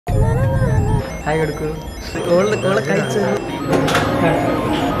Hi കൊടുക്കൂ. ഓളെ കഴിച്ച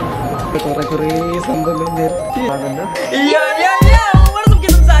കുറേ സംഭവങ്ങൾ നിർത്തി.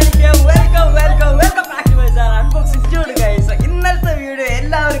 ഇന്നലത്തെ വീഡിയോ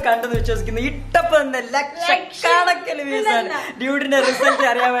എല്ലാവരും കണ്ടെന്ന് വിശ്വസിക്കുന്നു. ഇട്ടപ്പം ലക്ഷക്കണക്കിന് വ്യൂസാണ്. ഡ്യൂഡിന്റെ റിസൾട്ട്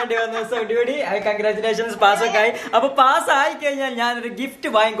അറിയാൻ വേണ്ടി വന്നു. സോ ഡ്യൂഡി കൺഗ്രാറ്റുലേഷൻസ്, പാസ്സൊക്കെ ആയി. അപ്പൊ പാസ് ആയി കഴിഞ്ഞാൽ ഞാനൊരു ഗിഫ്റ്റ്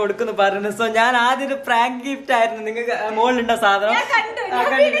വാങ്ങി കൊടുക്കുന്നു പറഞ്ഞു. സോ ഞാൻ ആദ്യം ഒരു പ്രാങ്ക് ഗിഫ്റ്റ് ആയിരുന്നു. നിങ്ങൾക്ക് മോളിലുണ്ട സാധനം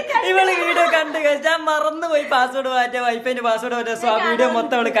ഇവള് വീഡിയോ കണ്ടു കഴിച്ചാൽ ഞാൻ മറന്നുപോയി പാസ്വേഡ് മാറ്റാൻ, വൈഫൈന്റെ പാസ്വേഡ് മാറ്റാൻ. സോ ആ വീഡിയോ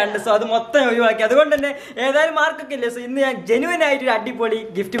മൊത്തം അവള് കണ്ടു. സോ അത് മൊത്തം ഒഴിവാക്കി. അതുകൊണ്ട് തന്നെ ഏതായാലും മാർക്കൊക്കെ ഇല്ല. സോ ഇന്ന് ഞാൻ ജെനുവൻ ആയിട്ട് ഒരു അടിപൊളി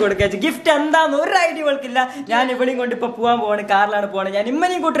ഗിഫ്റ്റ് കൊടുക്കുക. ഗിഫ്റ്റ് എന്താന്ന് ഒരു ഐഡിയ ഇവൾക്കില്ല. ഞാൻ ഇവളെയും കൊണ്ട് ഇപ്പൊ പോകാൻ പോവാണ്, കാറിലാണ് പോകണത്. ഞാൻ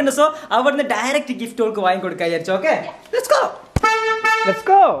ഇമ്മനെയും കൂട്ടുണ്ട്. സോ അവിടുന്ന് ഡയറക്റ്റ് ഗിഫ്റ്റ് അവൾക്ക് വാങ്ങി കൊടുക്കാൻ വിചാരിച്ചു. Okay, let's go.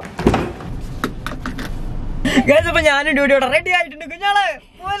 ഇപ്പൊ ഞാനും ഡ്യൂട്ടിയോടെ റെഡി ആയിട്ടുണ്ട്. കുഞ്ഞാള്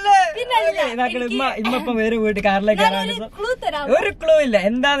ഇമ്മപ്പം വരും വീട്ടിൽ കാറിലേക്ക്. ഒരു ക്ലൂ ഇല്ല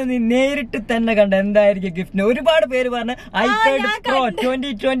എന്താന്ന് നീ നേരിട്ട് തന്നെ കണ്ട എന്തായിരിക്കും ഗിഫ്റ്റിന്. ഒരുപാട് പേര് പറഞ്ഞ iPad Pro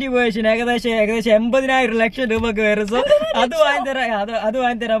 2020 വേർഷൻ ഏകദേശം 80,000 ലക്ഷം രൂപക്ക് വരും. സോ അത്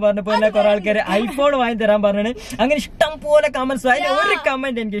വാങ്ങി തരാൻ പറഞ്ഞപ്പോ എന്നെ കുറെ ആൾക്കാർ ഐഫോൺ വാങ്ങി തരാൻ പറഞ്ഞു. അങ്ങനെ ഇഷ്ടം പോലെ കമന്റ്സ്. അതിന് ഒരു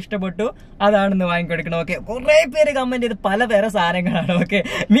കമന്റ് എനിക്ക് ഇഷ്ടപ്പെട്ടു, അതാണെന്ന് വാങ്ങിക്കൊടുക്കണം. ഓക്കെ, കുറെ പേര് കമന്റ് ചെയ്ത് പലതരം സാധനങ്ങളാണ്. ഓക്കെ,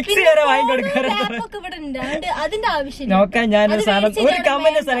 മിക്സി വരെ വാങ്ങിക്കൊടുക്കാറുണ്ട്. നോക്കാൻ ഞാനൊരു സാധനം ഒരു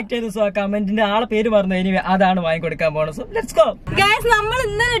കമന്റ് സെലക്ട് ചെയ്തു. സോ ആ കമന്റിന്റെ ആളെ പേര് പറഞ്ഞു. ഇനി അതാണ് വാങ്ങിക്കൊടുക്കാൻ പോണത്. So let's go guys. നമ്മൾ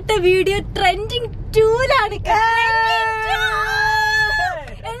ഇന്നലെ ഇട്ട വീഡിയോ ട്രെൻഡിങ് 2-ലാണ്.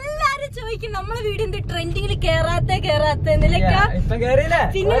 എല്ലാരും ചോദിക്കും നമ്മളെ വീഡിയോ എന്ത് ട്രെൻഡിങ്ങിൽ കേറാത്ത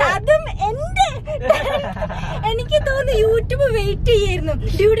പിന്നെ അതും എന്റെ എനിക്ക് തോന്നുന്നു യൂട്യൂബ് വെയിറ്റ് ചെയ്യായിരുന്നു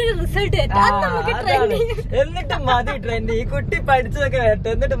ഡ്യൂഡിയുടെ റിസൾട്ട് നമുക്ക് ട്രെൻഡിങ്. എന്നിട്ട് മതി ട്രെൻഡ്, ഈ കുട്ടി പഠിച്ചതൊക്കെ വരട്ടെ,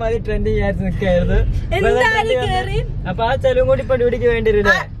 എന്നിട്ട് മതി ട്രെൻഡ് ചെയ്യാൻ നിൽക്കായിരുന്നു. എന്തായാലും കേറി. അപ്പൊ ആ ചെലവും കൂടി ഇപ്പൊ ഡ്യൂഡിക്ക്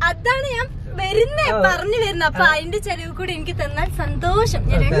വേണ്ടിയില്ലേ? അതാണ് ഞാൻ പറഞ്ഞു വരുന്നത്. അപ്പൊ അതിന്റെ ചെലവ് കൂടി എനിക്ക് തന്നാൽ സന്തോഷം.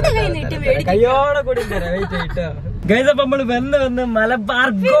 ഞാൻ 2 കൈ നീട്ടി കയ്യോടെ കൂടി കേട്ടോ. ഗൈസ്, അപ്പൊ നമ്മള് വന്ന് മലബാർ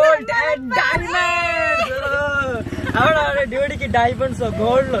ഗോൾഡ് ആൻഡ് ഡയമണ്ട്സ്. അവിടാണ് ഡ്യൂഡിക്ക് ഡയമണ്ട്സോ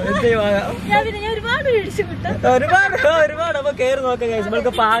ഗോൾഡോ എന്ത് വാങ്ങാം. ഒരുപാട് അപ്പൊ കേറി നോക്കാം ഗൈസ്.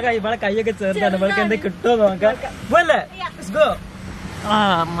 നമ്മൾക്ക് പാകായി നമ്മളെ കൈയൊക്കെ ചേർത്താണ്. നമ്മൾക്ക് എന്തെങ്കിലും കിട്ടുമോ നോക്കാം. പോലെ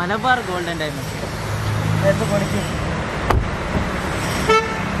മലബാർ ഗോൾഡ് ആൻഡ് ഡയമണ്ട്സ്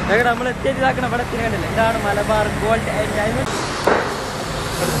നമ്മൾ എത്തിയതാക്കണം. ഇവിടെ തിരകണ്ടില്ല. ഇതാണ് മലബാർ ഗോൾഡ് ആൻഡ് ഡയമണ്ട്സ്.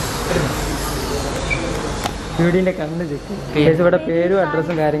 വീടിന്റെ കണ്ണ് ചെക്ക്. ഇവിടെ പേരും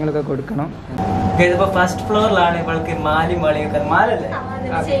അഡ്രസ്സും കാര്യങ്ങളൊക്കെ കൊടുക്കണം. ഇതിപ്പോ ഫസ്റ്റ് ഫ്ലോറിലാണ് ഇവൾക്ക് മാളിയൊക്കെ. മാലല്ലേ?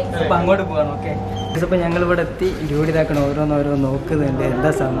 അപ്പൊ അങ്ങോട്ട് പോകണം. ഓക്കെ, ഇതിപ്പോ ഞങ്ങൾ ഇവിടെ എത്തി. ഡ്യൂട്ടി ഇതാക്കണം. ഓരോന്ന് നോക്കുന്നുണ്ട്. എന്താ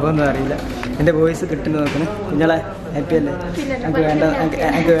സംഭവം ഒന്നും അറിയില്ല. എന്റെ വോയിസ് കിട്ടുന്ന നോക്കണം. കുഞ്ഞാളെ ഹാപ്പി അല്ലേ?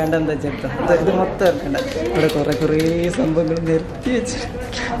 എനിക്ക് വേണ്ട എന്താ ചെറുത്ത ഇത് മൊത്തം ഇറക്കണ്ട. ഇവിടെ കുറേ സംഭവങ്ങൾ നിർത്തി വെച്ച്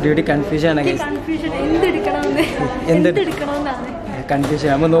ഡ്യൂട്ടി കൺഫ്യൂഷൻ ആണ്. കൺഫ്യൂഷൻ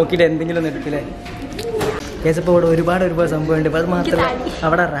നമ്മൾ നോക്കിയിട്ട് എന്തെങ്കിലും ഒന്ന് എടുക്കില്ലേ? കേസ് ഇപ്പോൾ ഇവിടെ ഒരുപാട് സംഭവം ഉണ്ട്. അത് മാത്രമല്ല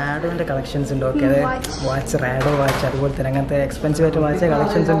അവിടെ റാഡോൻ്റെ കളക്ഷൻസ് ഉണ്ട്. ഓക്കെ, അതായത് വാച്ച്, റാഡോ വാച്ച്, അതുപോലെ തന്നെ അങ്ങനത്തെ എക്സ്പെൻസീവ് ആയിട്ട് വാച്ച്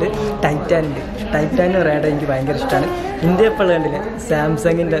കളക്ഷൻസ് ഉണ്ട്. ടൈറ്റാനും റാഡോ എനിക്ക് ഭയങ്കര ഇഷ്ടമാണ്. ഇന്ത്യ ഇപ്പോൾ കണ്ടില്ലേ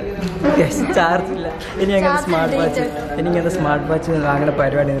സാംസങ്ങിൻ്റെ ചാർജ് ഇല്ല. ഇനി അങ്ങനത്തെ സ്മാർട്ട് വാച്ച് വാങ്ങുന്ന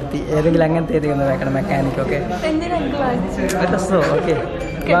പരിപാടി നിർത്തി. ഏതെങ്കിലും വെക്കണം മെക്കാനിക്കൊക്കെ രസമോ. ഓക്കെ,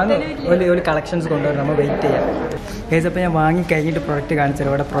 ഒരു കളക്ഷൻസ് കൊണ്ടുവരണം. നമ്മൾ വെയിറ്റ് ചെയ്യാം ഗൈസ്. അപ്പോൾ ഞാൻ വാങ്ങി കഴിഞ്ഞിട്ട് പ്രൊഡക്റ്റ് കാണിച്ചു.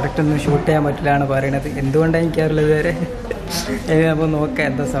 ഇവിടെ പ്രൊഡക്റ്റ് ഒന്നും ഷൂട്ട് ചെയ്യാൻ പറ്റില്ല ആണ് പറയുന്നത്. എന്തുകൊണ്ടാണ് എനിക്കറിയില്ല ഇതുവരെ. അപ്പോൾ നോക്കാം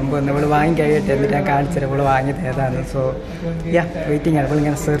എന്താ സംഭവം. നമ്മൾ വാങ്ങി കഴിയട്ടെ, എന്നിട്ട് ഞാൻ കാണിച്ചത് നമ്മൾ വാങ്ങിയത് ഏതാണ്. സോ വെയിറ്റിംഗ് ആണ്. അപ്പോൾ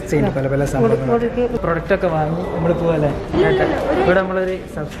ഇങ്ങനെ സെർച്ച് ചെയ്യുന്നുണ്ട് പല സംഭവങ്ങൾ. പ്രൊഡക്റ്റൊക്കെ വാങ്ങി നമ്മൾ പോകല്ലേ കേട്ടോ. ഇവിടെ നമ്മളൊരു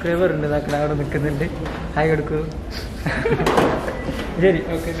സബ്സ്ക്രൈബർ ഉണ്ട്, ഇതാക്കണം അവിടെ നിൽക്കുന്നുണ്ട്. ഹായ് കൊടുക്കൂ. ശരി,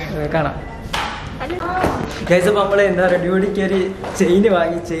 ഓക്കെ, കാണാം ഗൈസ്. അപ്പോൾ നമ്മൾ എന്താ പറയുക, ഡ്യൂട്ടിക്ക് ഒരു ചെയിൻ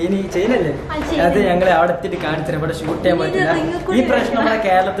വാങ്ങി. ചെയിനല്ലേ അത് ഞങ്ങൾ അവിടെ എത്തിയിട്ട് കാണിച്ചില്ല. ഇവിടെ ഷൂട്ട് ചെയ്യാൻ പറ്റില്ല. ഈ പ്രശ്നം നമ്മുടെ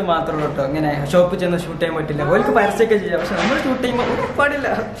കേരളത്തിൽ മാത്രമേ ഉള്ളൂ കേട്ടോ. ഇങ്ങനെ ഷോപ്പിൽ ചെന്ന് ഷൂട്ട് ചെയ്യാൻ പറ്റില്ല. ഓർക്ക് പരസ്യമൊക്കെ ചെയ്യാം, പക്ഷെ നമ്മൾ ഷൂട്ട് ചെയ്യുമ്പോൾ പാടില്ല.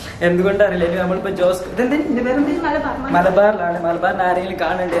 എന്തുകൊണ്ടറിയില്ല. ഇനി നമ്മളിപ്പോൾ മലബാറിലാണ്. മലബാറിന് ആരെങ്കിലും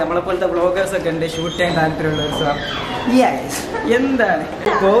കാണുന്നുണ്ട്, നമ്മളെ പോലത്തെ വ്ളോഗേഴ്സ് ഒക്കെ ഉണ്ട് ഷൂട്ട് ചെയ്യാൻ താല്പര്യമുള്ളവർ. സോ എന്താണ്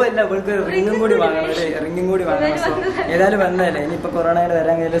പോവല്ല, ഇവൾക്ക് റിങ്ങും കൂടി വാങ്ങണം. സോ ഏതായാലും വന്നതല്ലേ, ഇനിയിപ്പോൾ കൊറോണയിൽ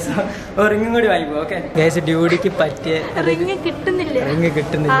വരാൻ കഴിയില്ല. സോ റിങ്ങും കൂടി വാങ്ങിപ്പോ. ഓക്കെ ഗൈസ്, ഡ്യൂട്ടിക്ക് പറ്റിയ റിങ് കിട്ടുന്നില്ല.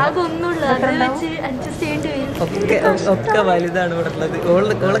 ഒക്കെ വലുതാണ് ഇവിടെ ഉള്ളത്.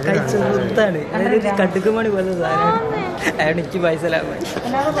 ഓളെ കഴിച്ച മുത്താണ്. അതായത് കടുക്കുമണി പോലെ സാധനം. എനിക്ക് പൈസ ലാഭം.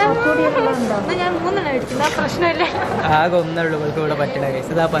 ആകെ ഒന്നുള്ളൂ ഇവൾക്ക് ഇവിടെ പറ്റില്ല ഗൈസ്.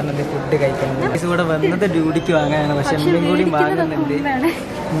 ഇതാ പറഞ്ഞത് ഫുഡ് കഴിക്കണം. ഗൈസ് ഇവിടെ വന്നത് ഡ്യൂട്ടിക്ക് വാങ്ങാനാണ്. പക്ഷെ ഉമ്മയും കൂടി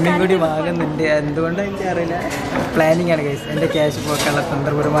വാങ്ങുന്നുണ്ട്. എന്തുകൊണ്ടാണ് എനിക്കറിയില്ല. പ്ലാനിങ് ആണ് ഗൈസ്. എന്റെ ക്യാഷ് പോക്കാനുള്ള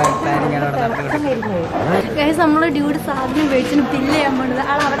തന്ത്രപരമായ പ്ലാനിങ് ആണ് അവിടെ നടക്കുന്നത്. ഗൈസ്, നമ്മള് ഡ്യൂട്ടി സാധനം മേടിച്ചിട്ട് ബില്ല് ചെയ്യാൻ പോണത്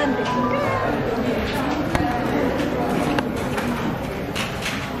ആൾ അവിടെ ഉണ്ട്.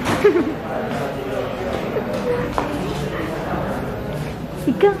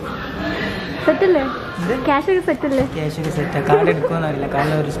 സെറ്റല്ലേ? ക്യാഷൊക്കെ സെറ്റല്ലേ? ക്യാഷൊക്കെ സെറ്റാ. കാർഡ് എടുക്കുമെന്ന് അറിയില്ല.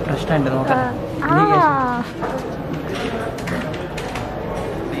 കാർഡിൽ ഒരു പ്രശ്നമുണ്ട്, നോക്കാം.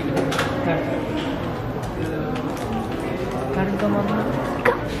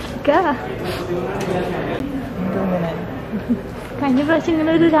 കഴിഞ്ഞ പ്രാവശ്യം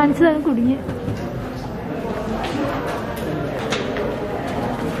ഇങ്ങനെ ഒരു ഡാൻസ് തന്നെ കുടുങ്ങി.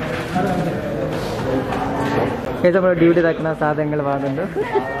 ഡ്യൂട്ടി ഇതാക്കുന്ന സാധനങ്ങൾ വാങ്ങുന്നുണ്ട്.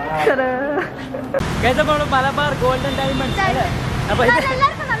 മലബാർ ഗോൾഡൻ ഡയമണ്ട്സ് അല്ലേ? അപ്പൊ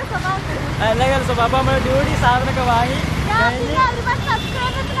അപ്പൊ നമ്മള് ഡ്യൂട്ടി സാധനമൊക്കെ വാങ്ങി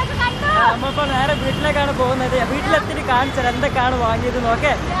നമ്മളിപ്പോ നേരെ വീട്ടിലേക്കാണ് പോകുന്നത്. വീട്ടിലെത്തിട്ട് കാണിച്ചാൽ എന്തൊക്കെയാണ് വാങ്ങിയത്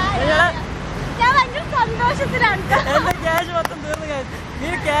നോക്കേ. എന്റെ ക്യാഷ് മൊത്തം തീർന്നു കഴിഞ്ഞു. ഈ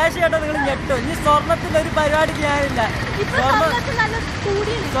ക്യാഷ് കേട്ടോ നിങ്ങൾ ഞെട്ടോ. ഈ സ്വർണത്തിന്റെ ഒരു പരിപാടിക്ക് ഞാനില്ല.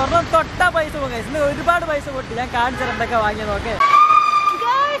 സ്വർണം തൊട്ടാ പൈസ പോകാം. ഇന്ന് ഒരുപാട് പൈസ പൊട്ടി. ഞാൻ കാണിച്ചാൽ എന്തൊക്കെ വാങ്ങിയത് നോക്കേ.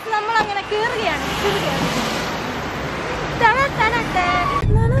 നമ്മളങ്ങനെ കേറുകയാണ്.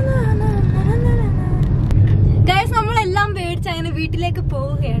 നമ്മളെല്ലാം മേടിച്ച് അങ്ങനെ വീട്ടിലേക്ക്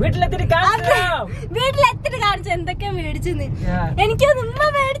പോവുകയാണ്. വീട്ടിലെത്തിട്ട് കാണിച്ച എന്തൊക്കെയാ മേടിച്ചെന്ന്. എനിക്കത് ഉമ്മ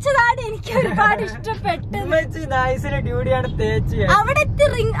മേടിച്ചതാണ്. എനിക്ക് ഒരുപാട് ഇഷ്ടപ്പെട്ടു. അവിടെ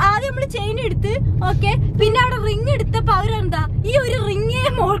റിംഗ് ആദ്യം നമ്മള് ചെയിൻ എടുത്ത്, ഓക്കെ, പിന്നെ അവിടെ റിംഗ് എടുത്തപ്പോ അവരെന്താ ഈ ഒരു റിംഗേ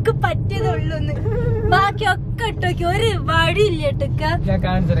മോൾക്ക് പറ്റിയതുള്ളൂന്ന്, ബാക്കിയൊക്കെ ഇട്ടോക്കി ഒരു വഴിയില്ല ഇട്ടൊക്കെ.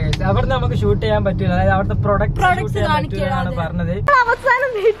 അവിടെ നമുക്ക് ഷൂട്ട് ചെയ്യാൻ പറ്റില്ല. അവിടുത്തെ പ്രൊഡക്ട്സ് കാണിക്കാണ് പറഞ്ഞത്. അവസാനം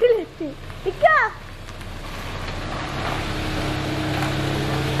വീട്ടിലെത്തി.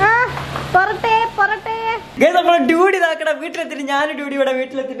 ഡ്യൂട്ടി ഇതാക്കണം. വീട്ടിലെത്തിട്ട് ഞാനും ഡ്യൂട്ടി ഇവിടെ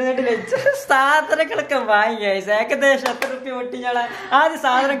വീട്ടിലെത്തിട്ട് സാധനങ്ങളൊക്കെ വാങ്ങി. ഏകദേശം എത്ര രൂപ പൊട്ടി ഞാൻ ആദ്യം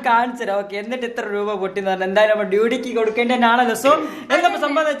സാധനം കാണിച്ചുതരാം. ഓക്കെ, എന്നിട്ട് എത്ര രൂപ പൊട്ടിന്ന് പറഞ്ഞാൽ എന്തായാലും നമ്മൾ ഡ്യൂട്ടിക്ക് കൊടുക്കേണ്ടതാണല്ലോ. സോ എന്താ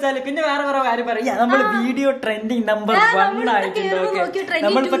സംഭവം വെച്ചാൽ പിന്നെ വേറെ വേറെ കാര്യം പറയാം. നമ്മൾ വീഡിയോ ട്രെൻഡിങ് നമ്പർ 1 ആയിട്ടുണ്ട്. ഓക്കെ,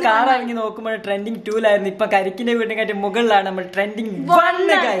 നമ്മളിപ്പോ കാറിറങ്ങി നോക്കുമ്പോൾ ട്രെൻഡിങ് 2 ഇപ്പൊ കരിക്കിന്റെ വീട്ടിനെക്കാട്ടി മുകളിലാണ് നമ്മൾ ട്രെൻഡിങ് 1.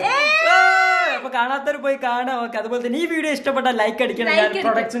 അപ്പൊ കാണാത്തവർ പോയി കാണാം. ഓക്കെ, അതുപോലെ തന്നെ ഈ വീഡിയോ ഇഷ്ടപ്പെട്ടാൽ ലൈക്ക് അടിക്കണം. ഞാൻ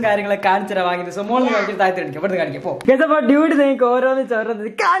പ്രൊഡക്ട്സും കാര്യങ്ങളൊക്കെ കാണിച്ചുതരാൻ വാങ്ങിയത്. സോ മോളിൽ കാണിച്ചിട്ട് താഴത്ത് അടിക്കും. ഇവിടെ കാണിക്കാം. അപ്പൊ ഡ്യൂട്ടി നിങ്ങൾക്ക് ഓരോന്നിച്ച്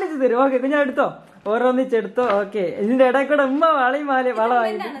കാണിച്ചു തരും. ഓക്കെ, ഞാൻ എടുത്തോ, ഓരോന്നിച്ചെടുത്തോ. ഓക്കെ, ഇതിന്റെ ഇടയിൽ കൂടെ ഉമ്മ വളയും വള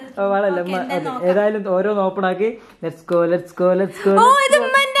വാങ്ങിട്ട് വളല്ല ഉമ്മ. ഏതായാലും ഓരോന്ന് ഓപ്പൺ ആക്കി. Let's go.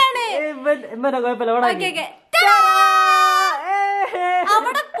 ഉമ്മനെ കുഴപ്പമില്ല, ഓടാക്കി.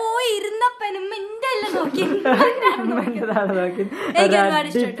 അവിടെ പോയി ഇരുന്നപ്പനും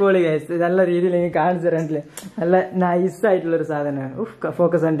അടിപൊളി ഗൈസ്. നല്ല രീതിയിൽ എനിക്ക് കാണിച്ചു തരാനില്ലേ. നല്ല നൈസ് ആയിട്ടുള്ള ഒരു സാധനമാണ്.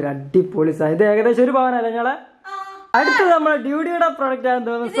 ഫോക്കസ് കണ്ടില്ല, അടിപൊളി സാധനം. ഇത് ഏകദേശം ഒരു പവനല്ല ഞങ്ങളെ. അടുത്തത് നമ്മളെ ഡ്യൂട്ടിയുടെ പ്രൊഡക്റ്റ് ആണെന്ന്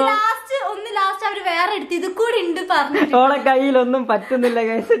തോന്നുന്നു. ഓളെ കയ്യിലൊന്നും പറ്റുന്നില്ല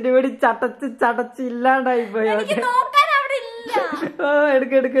ഗൈസ്. ഡ്യൂട്ടി ചടച്ച് ഇല്ലാണ്ടായി പോയി.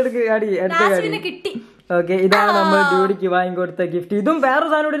 എടുക്ക് അടി അടുത്ത കാര്യം. ഓക്കെ, ഇതാണ് നമ്മൾ ഡ്യൂട്ടിക്ക് വാങ്ങിക്കൊടുത്ത ഗിഫ്റ്റ്. ഇതും വേറെ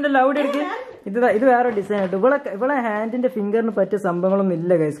സാധനം ഇവിടെ ഉണ്ടല്ലോ. അവിടെ എടുക്ക്. ഇത് വേറെ ഡിസൈൻ ആയിട്ട്. ഇവളെ ഹാൻഡിന്റെ ഫിംഗറിന് പറ്റിയ സംഭവങ്ങളൊന്നും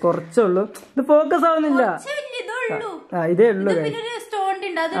ഇല്ല ഗൈസ്. കുറച്ചുള്ളൂ. ഇത് ഫോക്കസ് ആവുന്നില്ല. ഇതേ ഉള്ളൂ ഗൈസ്,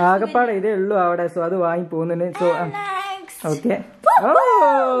 ആകപ്പാടെ ഇതേ ഉള്ളൂ അവിടെ. സോ അത് വാങ്ങി പോകുന്നുണ്ട്. സോ ഓക്കെ,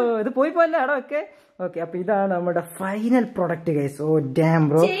 ഇത് പോയി പോലെ അവിടെ. ഓക്കെ, അപ്പൊ ഇതാണ് നമ്മുടെ ഫൈനൽ പ്രൊഡക്റ്റ് ഗൈസ്. ഓ ഡാം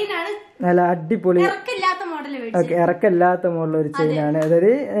ബ്രോ, നല്ല അടിപൊളി. ഓക്കെ, ഇറക്കല്ലാത്ത മോഡൽ ഒരു ചെയിനാണ്.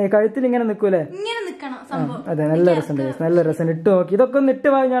 അതായത് കഴുത്തിൽ ഇങ്ങനെ നിക്കൂലേ? അതെ, നല്ല രസമുണ്ട് ഗൈസ്, നല്ല രസം. ഇട്ട് നോക്കി, ഇതൊക്കെ ഒന്ന് ഇട്ട്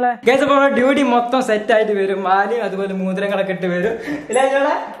വാങ്ങിയാളെ ഗൈസ്. അപ്പൊ ഡ്യൂട്ടി മൊത്തം സെറ്റ് ആയിട്ട് വരും. മാലയും അതുപോലെ മോതിരങ്ങളൊക്കെ ഇട്ട് വരും. ഇല്ല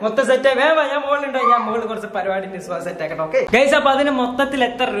മൊത്തം സെറ്റ് ആയി. വേഗം ഞാൻ മുകളിലുണ്ടോ, ഞാൻ മുകളിൽ കുറച്ച് പരിപാടി സെറ്റ് ആക്കണം. ഓക്കെ ഗൈസ്, അപ്പൊ അതിന് മൊത്തത്തിൽ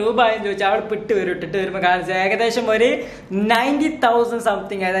എത്ര രൂപ ആയെന്ന് ചോദിച്ചാൽ അവിടെ ഇട്ട് വരും. ഇട്ടിട്ട് വരുമ്പോൾ കാണിച്ചാൽ ഏകദേശം ഒരു 90,000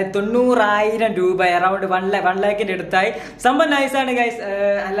 സംതിങ്, അതായത് 90,000 രൂപ, അറൌണ്ട് 1 ലാഖിന്റെ അടുത്തായി. സംഭവം നൈസാണ് ഗൈസ്.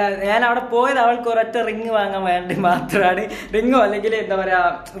 അല്ല, ഞാൻ അവിടെ പോയത് അവൾക്ക് ഒരൊറ്റ റിങ് വാങ്ങാൻ വേണ്ടി മാത്രമാണ്. റിങ്ങോ അല്ലെങ്കിൽ എന്താ പറയാ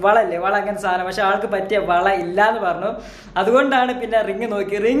വള അങ്ങനെ സാധനം. പക്ഷെ ആൾക്ക് പറ്റിയ വള ഇല്ലാന്ന് പറഞ്ഞു. അതുകൊണ്ടാണ് പിന്നെ റിങ്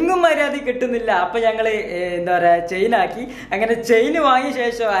നോക്കി. റിങ്ങും മര്യാദ കിട്ടുന്നില്ല. അപ്പൊ ഞങ്ങള് എന്താ പറയാ ചെയിനാക്കി. അങ്ങനെ ചെയിൻ വാങ്ങിയ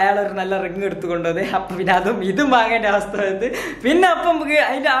ശേഷം അയാൾ ഒരു നല്ല റിങ് എടുത്തു കൊണ്ടുവന്ന്. അപ്പൊ പിന്നെ ഇതും വാങ്ങേണ്ട അവസ്ഥ വന്ന്. പിന്നെ അപ്പം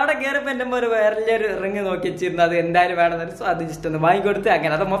അതിന്റെ അവിടെ കയറിയപ്പോ എന്റെ ഒരു വേറൊരു റിങ് നോക്കി വെച്ചിരുന്നു. അത് എന്തായാലും വേണമെന്ന്. സോ അത് ജസ്റ്റ് ഒന്ന് വാങ്ങിക്കൊടുത്ത്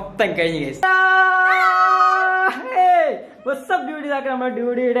അങ്ങനെ അത് മൊത്തം കഴിഞ്ഞു ഗൈസ്. ഡ്യൂട്ടി നമ്മുടെ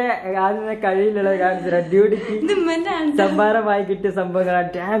ഡ്യൂട്ടിയുടെ ആദ്യമേ കഴിയിലുള്ളത് കാണിച്ചു. ഡ്യൂട്ടിക്ക് സമ്മാനമായി കിട്ടിയ സംഭവങ്ങളാണ്.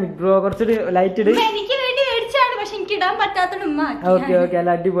 ഡാം ബ്രോ, കുറച്ചുകൂടി ലൈറ്റ് ഇട്. ഓക്കെ, നല്ല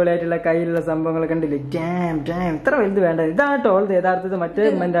അടിപൊളിയായിട്ടുള്ള കയ്യിലുള്ള സംഭവങ്ങളൊക്കെ ഉണ്ടല്ലേ. ഡാം ഇത്ര വലുത് വേണ്ട. ഇതാണ് ടോൾ യഥാർത്ഥത്തിൽ മറ്റേ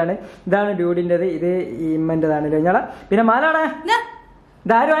ഇമ്മന്റാണ്. ഇതാണ് ഡ്യൂട്ടിൻ്റെത്. ഇത് ഈ ഇമ്മന്റേതാണ് ഞങ്ങളെ. പിന്നെ മാലാണ്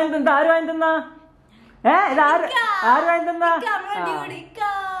ഇതാര് വാങ്ങി തന്നാ? ആര് വാങ്ങി തന്നാ?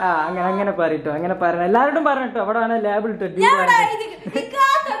 അങ്ങനെ പറയട്ടോ, അങ്ങനെ പറയണം. എല്ലാവരോടും പറഞ്ഞിട്ടോ. അവിടെ വേണേ ലേബിൾ ഇട്ടോ.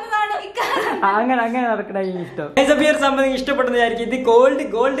 അങ്ങനെ നടക്കണ ഇഷ്ടം. ഈ ഒരു സംഭവം ഇഷ്ടപ്പെടുന്ന വിചാരിക്കും. ഇത്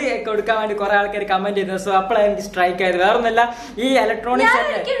ഗോൾഡ് കൊടുക്കാൻ വേണ്ടി കുറെ ആൾക്കാർ കമന്റ് ചെയ്തു. സോ അപ്പോഴാണ് എനിക്ക് സ്ട്രൈക്ക് ആയത്. വേറെ ഒന്നല്ല, ഈ ഇലക്ട്രോണിക്സ്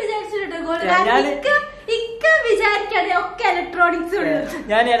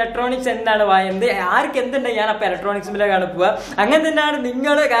ഞാൻ ഇലക്ട്രോണിക്സ് എന്താണ് എന്ത് ആർക്ക് എന്തുണ്ടെങ്കിൽ ഞാൻ അപ്പൊ ഇലക്ട്രോണിക്സിലേക്കാണ് പോവുക. അങ്ങനെ തന്നെയാണ്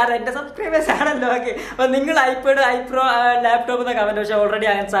നിങ്ങൾ. കാരണം എന്റെ സബ്സ്ക്രൈബേഴ്സ് ആണല്ലോ. ഓക്കെ, അപ്പൊ നിങ്ങൾ ഐപാഡ്, ഐപ്രോ, ലാപ്ടോപ്പ് എന്ന കമന്റ്. പക്ഷെ ഓൾറെഡി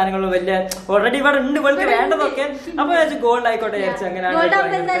അങ്ങനത്തെ സാധനങ്ങൾ വലിയ ഓൾറെഡി ഇവിടെ ഉണ്ട്, ഇവൾക്ക് വേണ്ടതൊക്കെ. അപ്പൊ ഗോൾഡ് ആയിക്കോട്ടെ വിചാരിച്ചു. അങ്ങനെ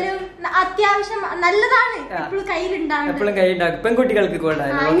അത്യാവശ്യം നല്ലതാണ്, എപ്പോഴും കയ്യിലുണ്ടാകും പെൺകുട്ടികൾക്ക് ഗോൾഡ്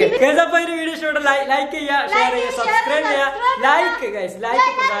ആയാലും. അപ്പൊ ഒരു വീഡിയോ ഇഷ്ടപ്പെട്ട ലൈക്ക് ചെയ്യുക, ഷെയർ ചെയ്യുക, സബ്സ്ക്രൈബ് ചെയ്യുക. ലൈക്ക്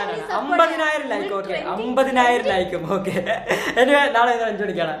പ്രധാനമാണ്. 50,000 ലൈക്ക്. ഓക്കെ, 50,000 ലൈക്കും. ഓക്കെ, നാളെ 5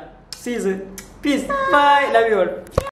 മണിക്കാണ്. സീസ്, piece, by, love you all.